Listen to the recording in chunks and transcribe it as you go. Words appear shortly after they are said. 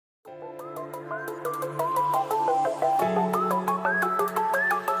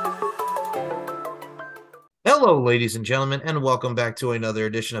Hello, ladies and gentlemen, and welcome back to another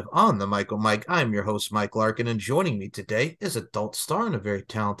edition of On the Michael Mike. I'm your host, Mike Larkin, and joining me today is adult star and a very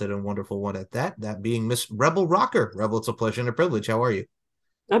talented and wonderful one at that, that being Miss Rebel Rocker. Rebel, it's a pleasure and a privilege. How are you?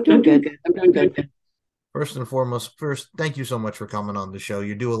 I'm I'm doing doing good. good. I'm I'm doing doing good. good. First and foremost, thank you so much for coming on the show.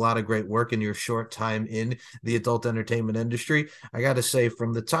 You do a lot of great work in your short time in the adult entertainment industry. I got to say,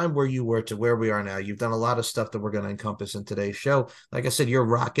 from the time where you were to where we are now, you've done a lot of stuff that we're going to encompass in today's show. Like I said, you're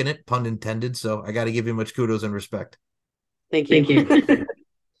rocking it, pun intended. So I got to give you much kudos and respect. Thank you. Thank you.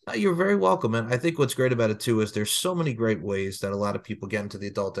 You're very welcome. And I think what's great about it too is there's so many great ways that a lot of people get into the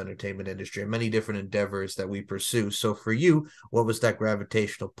adult entertainment industry and many different endeavors that we pursue. So for you, what was that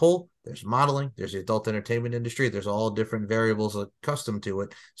gravitational pull? There's modeling, there's the adult entertainment industry, there's all different variables accustomed to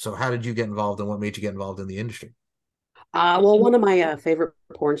it. So how did you get involved and what made you get involved in the industry? Well, one of my favorite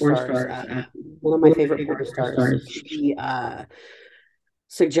porn Porn stars, stars. one of my One of my favorite favorite porn porn stars, stars. she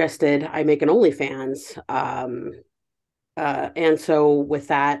suggested I make an OnlyFans. And so with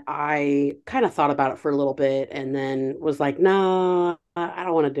that, I kind of thought about it for a little bit, and then was like, no, I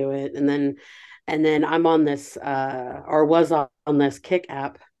don't want to do it. And then I'm on this, or was on this Kick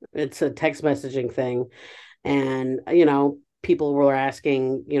app. It's a text messaging thing, and people were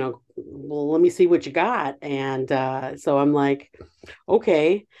asking, well, let me see what you got. And so I'm like,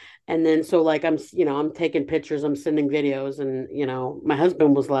 okay. And then so like I'm taking pictures, I'm sending videos, and my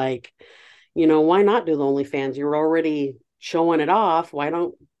husband was like, why not do the OnlyFans? You're already showing it off. Why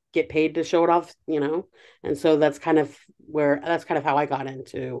don't get paid to show it off? And so that's kind of how I got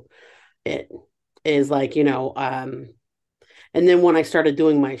into it, is like, and then when I started,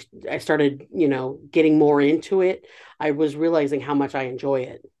 getting more into it, I was realizing how much I enjoy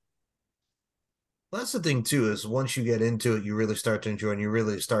it. Well, that's the thing too, is once you get into it, you really start to enjoy and you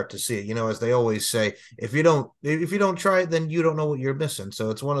really start to see it. As they always say, if you don't try it, then you don't know what you're missing. So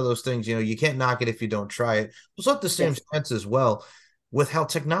it's one of those things, you can't knock it if you don't try it. It's not the same Yes. sense as well with how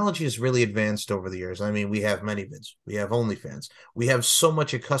technology has really advanced over the years. I mean, we have ManyVids, we have OnlyFans, we have so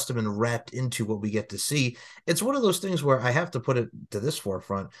much accustomed and wrapped into what we get to see. It's one of those things where I have to put it to this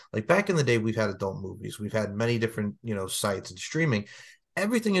forefront. Like back in the day, we've had adult movies, we've had many different, sites and streaming.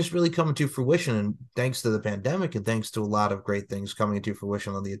 Everything is really coming to fruition, and thanks to the pandemic and thanks to a lot of great things coming into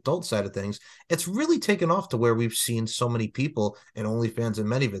fruition on the adult side of things, it's really taken off to where we've seen so many people and OnlyFans and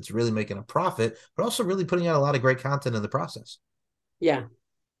many of it's really making a profit, but also really putting out a lot of great content in the process. Yeah.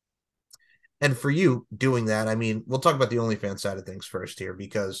 And for you doing that, I mean, we'll talk about the OnlyFans side of things first here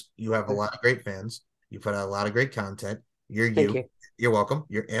because you have a Okay. lot of great fans. You put out a lot of great content. You're Thank you. you. You're welcome.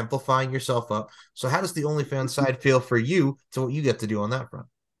 You're amplifying yourself up. So how does the OnlyFans side feel for you to what you get to do on that front?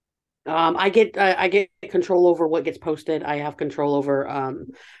 I get control over what gets posted. I have control over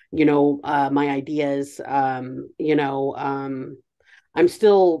my ideas. I'm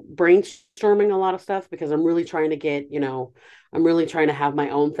still brainstorming a lot of stuff because I'm really trying to have my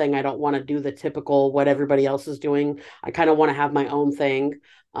own thing. I don't want to do the typical what everybody else is doing. I kind of want to have my own thing.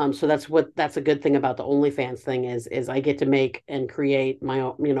 So that's a good thing about the OnlyFans thing is I get to make and create my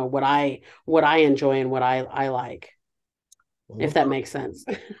own, what I enjoy and what I like, Well, we'll if that talk. makes sense.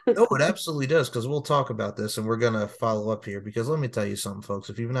 No, it absolutely does, because we'll talk about this and we're going to follow up here. Because let me tell you something, folks.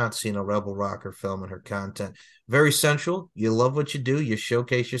 If you've not seen a Rebel Rocker film and her content, very sensual. You love what you do. You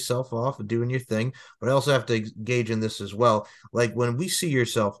showcase yourself off and doing your thing. But I also have to engage in this as well. Like when we see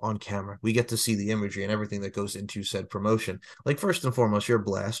yourself on camera, we get to see the imagery and everything that goes into said promotion. Like, first and foremost, you're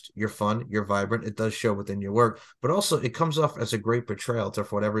blessed, you're fun, you're vibrant. It does show within your work, but also it comes off as a great portrayal to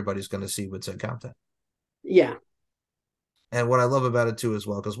what everybody's going to see with said content. Yeah. And what I love about it too, as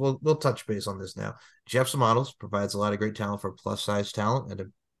well, because we'll touch base on this now. Jeff's Models provides a lot of great talent for plus size talent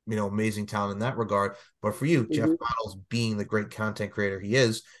and amazing talent in that regard. But for you, Jeff hmm Models being the great content creator he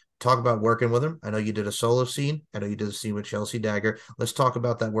is, talk about working with him. I know you did a solo scene. I know you did a scene with Chelsea Dagger. Let's talk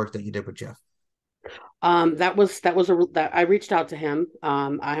about that work that you did with Jeff. That I reached out to him.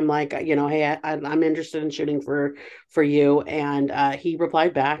 I'm like, hey, I'm interested in shooting for you, and he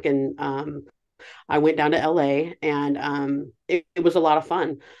replied back, and I went down to LA, and it was a lot of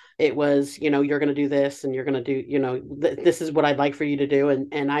fun. It was, you're going to do this, and you're going to do, this is what I'd like for you to do,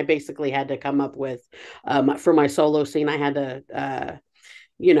 and I basically had to come up with, for my solo scene, I had to,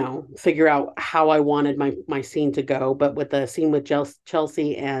 figure out how I wanted my scene to go. But with the scene with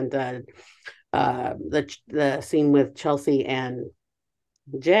Chelsea and the scene with Chelsea and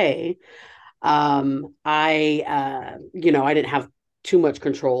Jay, I didn't have too much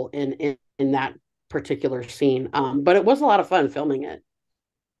control in that particular scene. But it was a lot of fun filming it.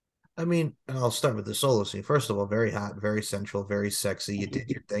 I mean, and I'll start with the solo scene. First of all, very hot, very sensual, very sexy. You did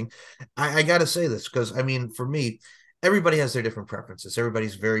your thing. I got to say this because, I mean, for me, everybody has their different preferences.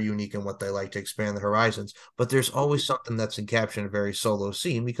 Everybody's very unique in what they like to expand the horizons, but there's always something that's encapsulated in a very solo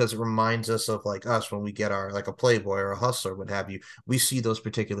scene because it reminds us of like us when we get our like a Playboy or a Hustler, what have you. We see those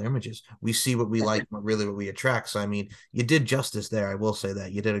particular images. We see what we like, what we attract. So I mean, you did justice there. I will say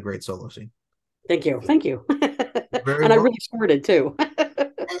that you did a great solo scene. Thank you. Thank you. Very And I well. really squirted too. Hey,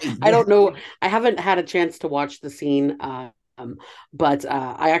 I yeah. don't know. I haven't had a chance to watch the scene, but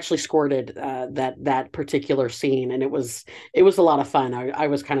I actually squirted that particular scene, and it was a lot of fun. I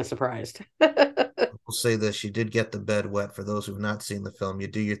was kind of surprised. We'll say this: you did get the bed wet. For those who've not seen the film, you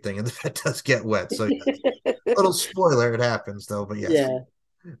do your thing, and the bed does get wet. So, yeah, little spoiler, it happens though. But yes, Yeah.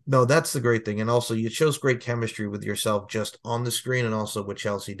 no, that's the great thing. And also, it shows great chemistry with yourself just on the screen and also with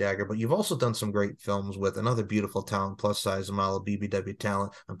Chelsea Dagger. But you've also done some great films with another beautiful talent, plus size model, BBW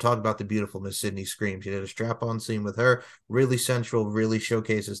talent. I'm talking about the beautiful Miss Sydney Screams. You did a strap on scene with her, really sensual, really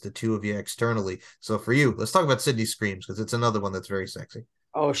showcases the two of you externally. So, for you, let's talk about Sydney Screams because it's another one that's very sexy.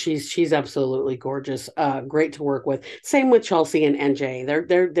 Oh, she's absolutely gorgeous. Great to work with. Same with Chelsea and NJ.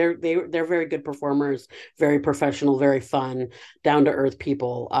 They're very good performers, very professional, very fun, down to earth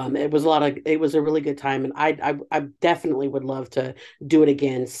people. It was a really good time, and I definitely would love to do it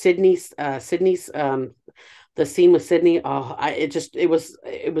again. Sydney's the scene with Sydney. Oh, it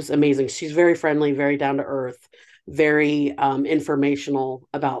was amazing. She's very friendly, very down to earth, very informational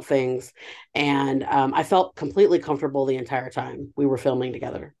about things, and I felt completely comfortable the entire time we were filming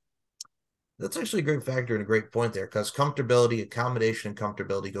together. That's actually a great factor and a great point there because comfortability, accommodation, and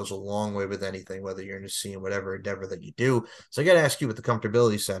comfortability goes a long way with anything, whether you're in a scene, whatever endeavor that you do. So I got to ask you with the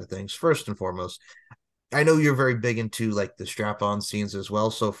comfortability side of things, first and foremost, I know you're very big into like the strap on scenes as well.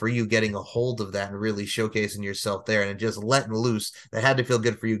 So for you getting a hold of that and really showcasing yourself there and just letting loose, that had to feel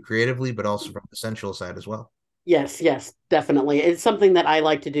good for you creatively, but also from the sensual side as well. Yes, yes, definitely. It's something that I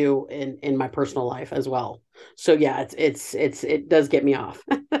like to do in my personal life as well. So yeah, it does get me off.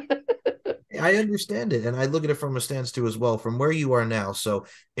 I understand it, and I look at it from a stance too as well, from where you are now. So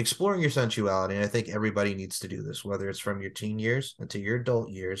exploring your sensuality, and I think everybody needs to do this, whether it's from your teen years into your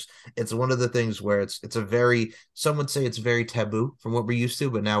adult years. It's one of the things where it's a very some would say it's very taboo from what we're used to,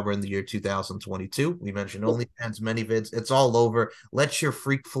 but now we're in the year 2022. We mentioned OnlyFans, many vids, it's all over. Let the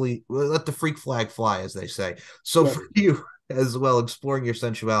freak flag fly, as they say. So Yes. for you, as well, exploring your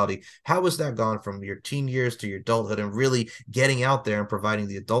sensuality. How has that gone from your teen years to your adulthood and really getting out there and providing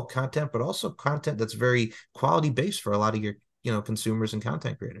the adult content, but also content that's very quality based for a lot of your, consumers and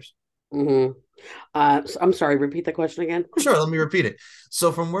content creators? Hmm. I'm sorry, repeat the question again. Sure, let me repeat it.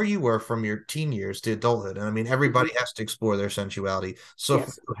 So, from where you were from your teen years to adulthood, and I mean, everybody Mhm. has to explore their sensuality. So, for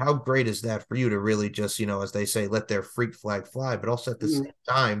Yes. you, how great is that for you to really just, as they say, let their freak flag fly, but also at the Mhm. same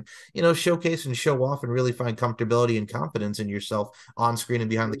time, showcase and show off and really find comfortability and confidence in yourself on screen and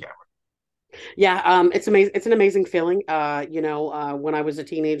behind the camera? Yeah, it's amazing. It's an amazing feeling. When I was a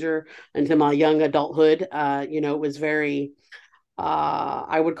teenager into my young adulthood, it was very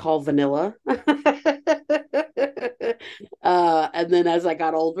I would call vanilla. And then as I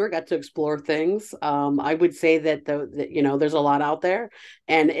got older, got to explore things. I would say that there's a lot out there,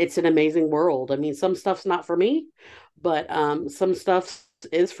 and it's an amazing world. I mean, some stuff's not for me, but some stuff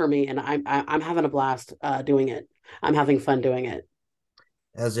is for me, and I'm having a blast doing it. I'm having fun doing it.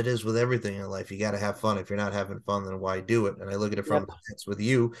 As it is with everything in life, you got to have fun. If you're not having fun, then why do it? And I look at it from Yep. a sense with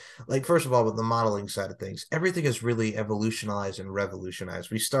you, like first of all, with the modeling side of things, everything is really evolutionized and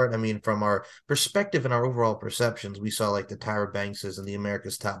revolutionized. We start, I mean, from our perspective and our overall perceptions, we saw like the Tyra Bankses and the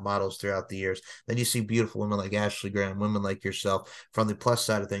America's Top Models throughout the years. Then you see beautiful women like Ashley Graham, women like yourself, from the plus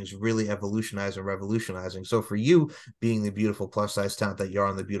side of things, really evolutionizing and revolutionizing. So for you, being the beautiful plus size talent that you are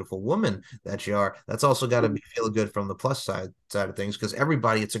and the beautiful woman that you are, that's also got to be feel good from the plus side of things because everybody,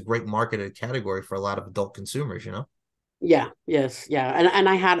 it's a great marketed category for a lot of adult consumers. Yeah, yes, yeah. And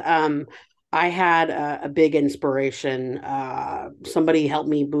I had a big inspiration. Somebody helped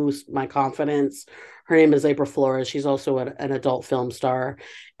me boost my confidence. Her name is April Flores. She's also an adult film star.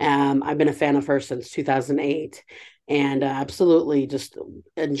 I've been a fan of her since 2008, and absolutely just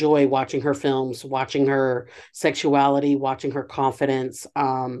enjoy watching her films, watching her sexuality, watching her confidence.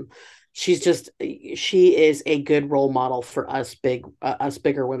 She is a good role model for us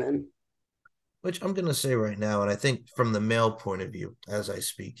bigger women. Which I'm going to say right now, and I think from the male point of view, as I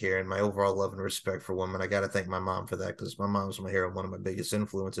speak here, and my overall love and respect for women, I got to thank my mom for that because my mom's my hero, one of my biggest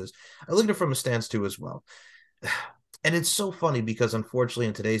influences. I look at it from a stance too as well. And it's so funny because unfortunately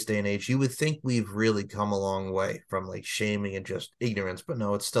in today's day and age, you would think we've really come a long way from like shaming and just ignorance, but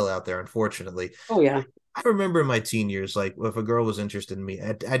no, it's still out there, unfortunately. Oh yeah. I remember in my teen years, like if a girl was interested in me,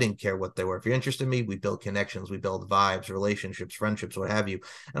 I didn't care what they were. If you're interested in me, we build connections, we build vibes, relationships, friendships, what have you.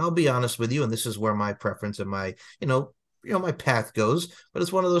 And I'll be honest with you, and this is where my preference and my, my path goes. But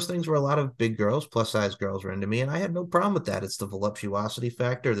it's one of those things where a lot of big girls, plus size girls, were into me, and I had no problem with that. It's the voluptuosity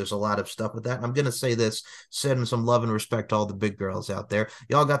factor. There's a lot of stuff with that. And I'm gonna say this, sending some love and respect to all the big girls out there.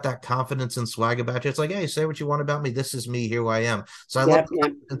 Y'all got that confidence and swag about you. It's like, hey, say what you want about me. This is me. Here I am. So I love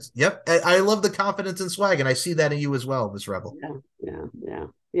Yep, yep. Yep, I love the confidence and swag, and I see that in you as well, Miss Rebel. Yeah, yeah, yeah,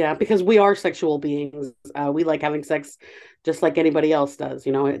 yeah. Because we are sexual beings. We like having sex, just like anybody else does.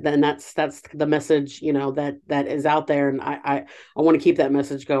 Then that's the message. That is out there, and I want to keep that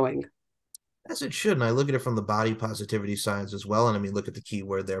message going. As it should, and I look at it from the body positivity science as well. And I mean, look at the key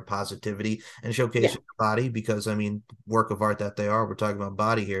word there, positivity, and showcasing Yeah, your body because I mean, work of art that they are. We're talking about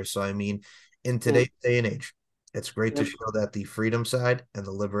body here, so I mean, in yeah, today's day and age, it's great to yep, show that the freedom side and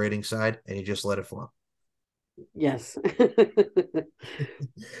the liberating side, and you just let it flow. yes.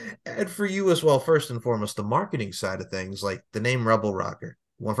 And for you as well, first and foremost, the marketing side of things, like the name Rebel Rocker.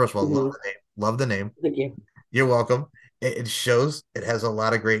 Well, first of all, love Hmm. the name. Love the name. Thank you. You're welcome. It shows it has a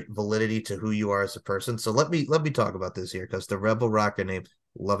lot of great validity to who you are as a person. So let me talk about this here because the Rebel Rocker name,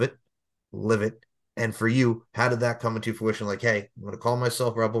 love it, live it. And for you, how did that come into fruition? Like, hey, I'm going to call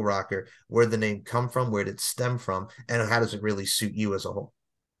myself Rebel Rocker. Where did the name come from? Where did it stem from? And how does it really suit you as a whole?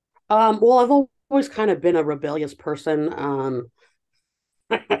 Well, I've always kind of been a rebellious person.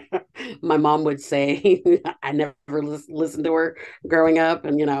 My mom would say I never listened to her growing up,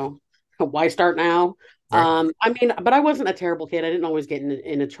 and why start now? Right. I mean, but I wasn't a terrible kid. I didn't always get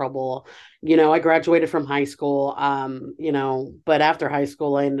into trouble. I graduated from high school. But after high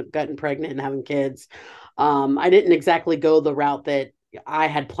school, I ended up getting pregnant and having kids. I didn't exactly go the route that I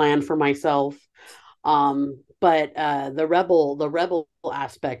had planned for myself. But the rebel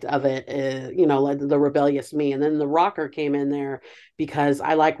aspect of it is, like the rebellious me. And then the rocker came in there because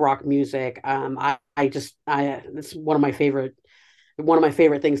I like rock music. It's one of my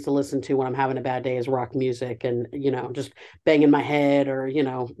favorite things to listen to when I'm having a bad day is rock music, and just banging my head, or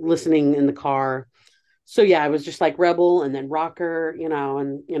listening in the car. So yeah, I was just like rebel and then rocker,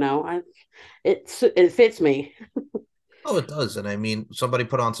 and it fits me. Oh, it does. And I mean, somebody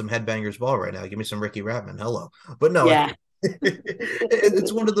put on some Headbangers Ball right now. Give me some Ricky Ratman. Hello. But no, Yeah.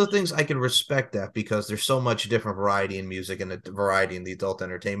 it's one of the things I can respect that because there's so much different variety in music and a variety in the adult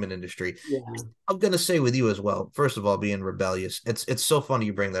entertainment industry. Yeah. I'm gonna say with you as well. First of all, being rebellious, it's so funny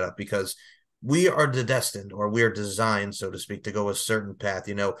you bring that up because we are destined or we are designed, so to speak, to go a certain path.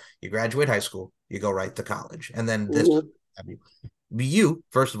 You graduate high school, you go right to college, and then this. Mhm. You,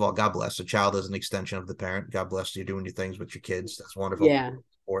 first of all, God bless. A child is an extension of the parent. God bless you doing your things with your kids. That's wonderful, Yeah.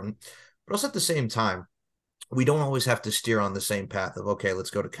 important. But also at the same time, we don't always have to steer on the same path of okay, let's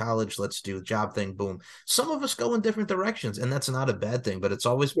go to college, let's do the job thing, boom. Some of us go in different directions, and that's not a bad thing, but it's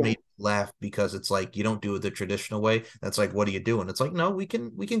always Yeah. made me laugh because it's like you don't do it the traditional way. That's like, what are you doing? It's like, no, we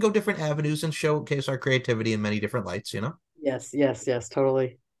can go different avenues and showcase our creativity in many different lights. Yes, yes, yes,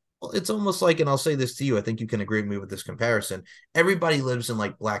 totally. Well, it's almost like, and I'll say this to you, I think you can agree with me with this comparison. Everybody lives in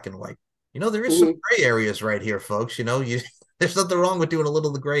like black and white. There is some Mhm. gray areas right here, folks. There's nothing wrong with doing a little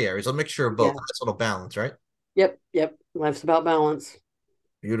of the gray areas, a mixture of both. Yeah. Nice little balance, right? Yep, yep. Life's about balance.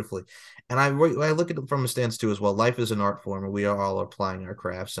 Beautifully. And I look at it from a stance too as well. Life is an art form, and we are all applying our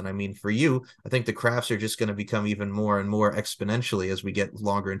crafts. And I mean, for you, I think the crafts are just going to become even more and more exponentially as we get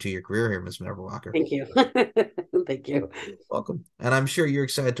longer into your career here, Ms. Walker. Thank you. Thank you. Welcome. And I'm sure you're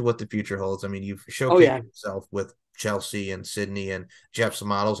excited to what the future holds. I mean, you've Oh showcased yeah. yourself with Chelsea and Sydney and Jeff's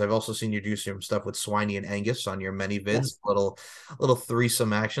models. I've also seen you do some stuff with Swiney and Angus on your many vids, Yes. little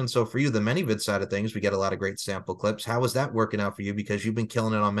threesome action. So for you, the many vid side of things, we get a lot of great sample clips. How is that working out for you? Because you've been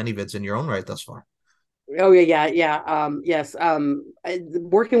killing it on many vids in your own right thus far. Oh yeah, yeah, yeah. Yes.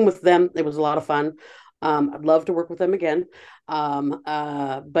 Working with them, it was a lot of fun. I'd love to work with them again.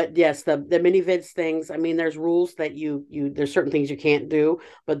 But yes, the mini vids things. I mean, there's rules that there's certain things you can't do,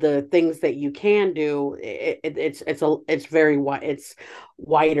 but the things that you can do, it's very wide. It's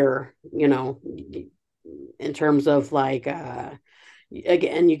wider, in terms of like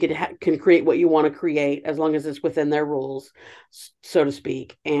again, you can create what you want to create as long as it's within their rules, so to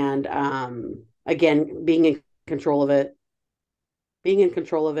speak. And again, being in control of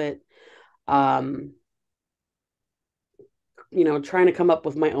it, um, trying to come up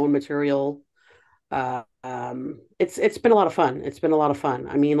with my own material. It's been a lot of fun. It's been a lot of fun.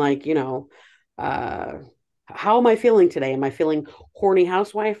 I mean, like, uh, how am I feeling today? Am I feeling horny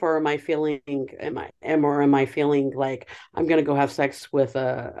housewife, or am I feeling like I'm gonna go have sex with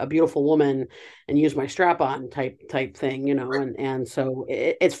a beautiful woman and use my strap on type thing, Right. and so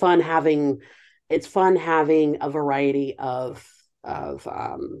it's fun having it's fun having a variety of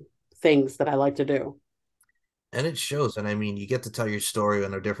things that I like to do. And it shows. And I mean, you get to tell your story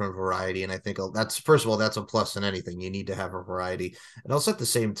in a different variety. And I think that's, first of all, that's a plus in anything. You need to have a variety. And also at the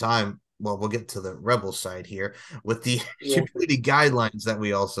same time, well, we'll get to the rebel side here with the Yeah. community guidelines that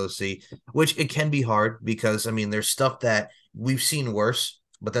we also see, which it can be hard because, I mean, there's stuff that we've seen worse,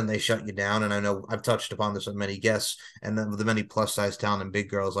 but then they shut you down. And I know I've touched upon this with many guests and then with the many plus size talent and big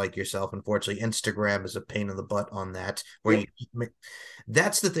girls like yourself. Unfortunately, Instagram is a pain in the butt on that, where Yep. you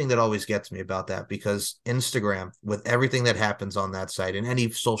that's the thing that always gets me about that because Instagram, with everything that happens on that site and any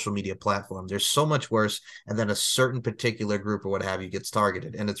social media platform, there's so much worse. And then a certain particular group or what have you gets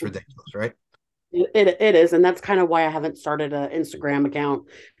targeted, and it's ridiculous, right? It is, and that's kind of why I haven't started an Instagram account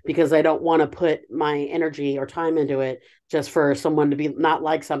because I don't want to put my energy or time into it just for someone to be not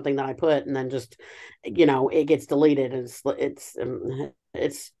like something that I put and then just it gets deleted.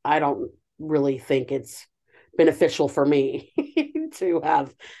 It's I don't really think it's beneficial for me to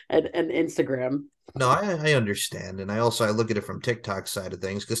have an Instagram. No, I understand, and I look at it from TikTok's side of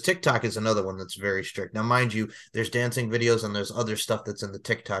things because TikTok is another one that's very strict. Now, mind you, there's dancing videos and there's other stuff that's in the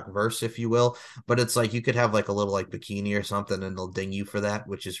TikTok verse, if you will. But it's like you could have like a little like bikini or something, and they'll ding you for that,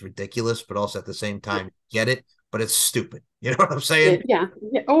 which is ridiculous. But also at the same time, get it, but it's stupid. You know what I'm saying? Yeah,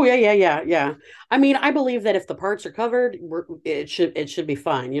 yeah. Oh, yeah, yeah, yeah, yeah. I mean, I believe that if the parts are covered, it should be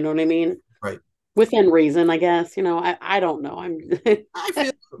fine. You know what I mean? Right. Within reason, I guess. I don't know. I'm I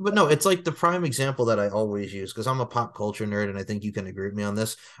feel, but no, it's like the prime example that I always use because I'm a pop culture nerd, and I think you can agree with me on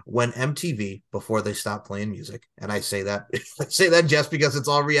this. When MTV, before they stopped playing music, and I say that, I say that just because it's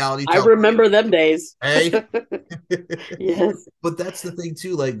all reality I television. remember them days. Hey, Yes. but that's the thing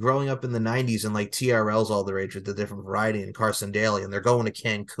too. Like growing up in the '90s, and like TRL's all the rage with the different variety and Carson Daly, and they're going to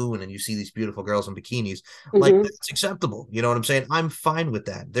Cancun, and you see these beautiful girls in bikinis. Like Hmm. that's acceptable. You know what I'm saying? I'm fine with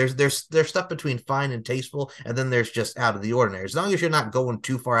that. There's stuff between fine and tasteful, and then there's just out of the ordinary. As long as you're not going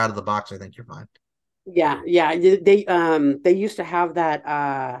too far out of the box, I think you're fine. Yeah, yeah. They used to have that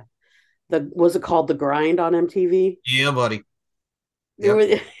the was it called The Grind on MTV? Yeah, buddy. It Yep.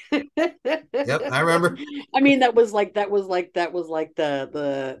 was Yep. I remember. I mean that was like the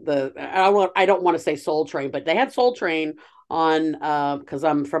I don't want to say Soul Train, but they had Soul Train on because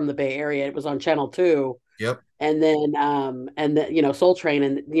I'm from the Bay Area. It was on Channel 2. Yep. And then Soul Train,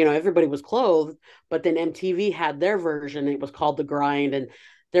 and everybody was clothed, but then MTV had their version. It was called The Grind, and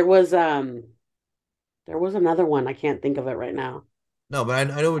there was um there was another one. I can't think of it right now. No, but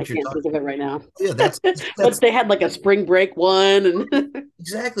I know I what you're can't think of talking it right now. about. Yeah, that's But they had like a spring break one, and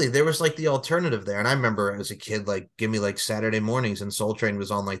exactly. There was like the alternative there. And I remember as a kid, like give me like Saturday mornings and Soul Train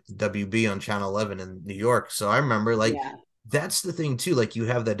was on like the WB on Channel 11 in New York. So I remember like yeah, that's the thing too. Like you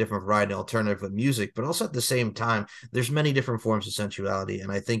have that different variety and alternative of music, but also at the same time, there's many different forms of sensuality.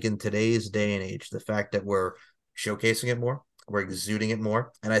 And I think in today's day and age, the fact that we're showcasing it more, we're exuding it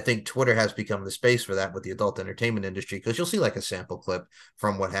more. And I think Twitter has become the space for that with the adult entertainment industry because you'll see like a sample clip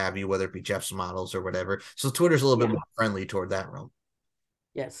from what have you, whether it be Jeff's models or whatever. So Twitter's a little bit yeah, more friendly toward that realm.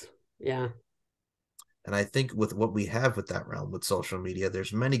 yes, yeah, And I think with what we have with that realm with social media,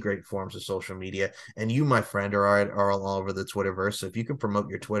 there's many great forms of social media. And you, my friend, are all over the Twitterverse. So if you can promote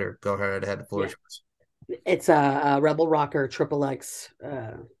your Twitter, go ahead. The floor yeah. is yours. It's a Rebel Rocker Triple X.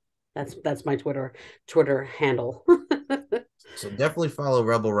 That's my Twitter handle. So definitely follow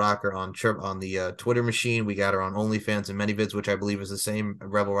Rebel Rocker on the Twitter machine. We got her on OnlyFans and ManyVids, which I believe is the same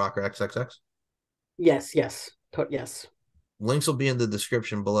Rebel Rocker XXX. Yes, yes, yes. Links will be in the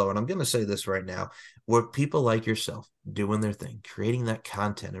description below. And I'm going to say this right now where people like yourself doing their thing, creating that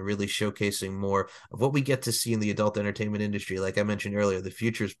content and really showcasing more of what we get to see in the adult entertainment industry. Like I mentioned earlier, the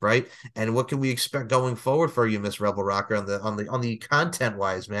future is bright. And what can we expect going forward for you, Miss Rebel Rocker, on the content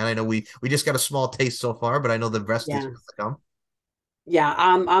wise, man? I know we just got a small taste so far, but I know the rest is Yeah, to come. yeah.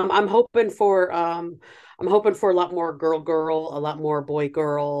 I'm hoping for a lot more girl, a lot more boy,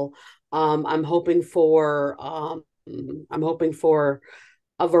 girl. I'm hoping for I'm hoping for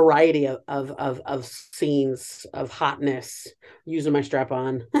a variety of scenes of hotness using my strap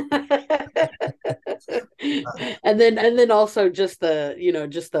on. And then also just the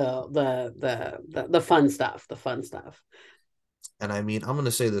fun stuff, And I mean, I'm going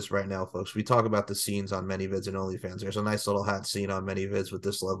to say this right now, folks. We talk about the scenes on ManyVids and OnlyFans. There's a nice little hot scene on ManyVids with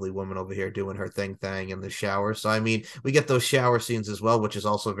this lovely woman over here doing her thing in the shower. So, I mean, we get those shower scenes as well, which is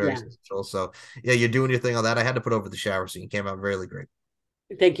also very Yeah. special. So, yeah, you're doing your thing on that. I had to put over the shower scene. Came out really great.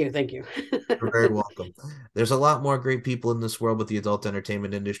 Thank you. Thank you. You're very welcome. There's a lot more great people in this world with the adult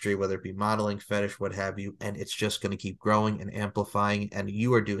entertainment industry, whether it be modeling, fetish, what have you, and it's just going to keep growing and amplifying. And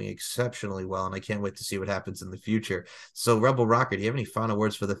you are doing exceptionally well, and I can't wait to see what happens in the future. So, Rebel Rocker, do you have any final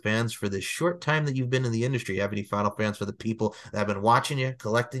words for the fans for this short time that you've been in the industry? Do you have any final fans for the people that have been watching you,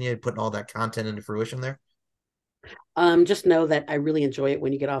 collecting you, putting all that content into fruition there? Just know that I really enjoy it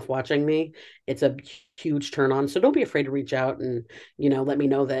when you get off watching me. It's a huge turn on. So don't be afraid to reach out and, let me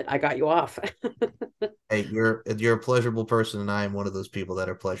know that I got you off. Hey, you're a pleasurable person, and I am one of those people that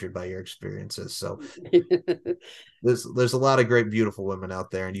are pleasured by your experiences. So there's a lot of great, beautiful women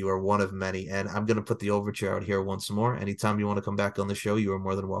out there, and you are one of many. And I'm gonna put the overture out here once more. Anytime you want to come back on the show, you are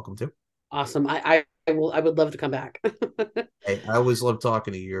more than welcome to. Awesome. I would love to come back. Hey, I always love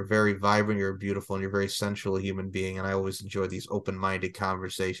talking to you. You're very vibrant, you're beautiful, and you're a very sensual human being. And I always enjoy these open-minded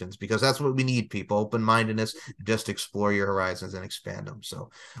conversations because that's what we need, people. Open-mindedness, just explore your horizons and expand them.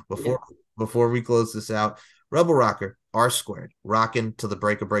 So Yeah. before before we close this out, Rebel Rocker, R squared, rocking to the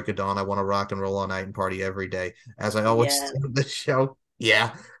break of dawn. I want to rock and roll all night and party every day. As I always Yeah. say on the show.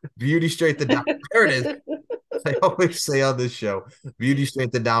 Yeah. Beauty straight the down. There it is. I always say on this show, beauty,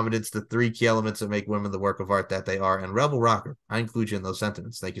 strength, and dominance, the three key elements that make women the work of art that they are. And Rebel Rocker, I include you in those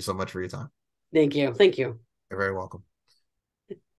sentiments. Thank you so much for your time. Thank you. Thank you. You're very welcome.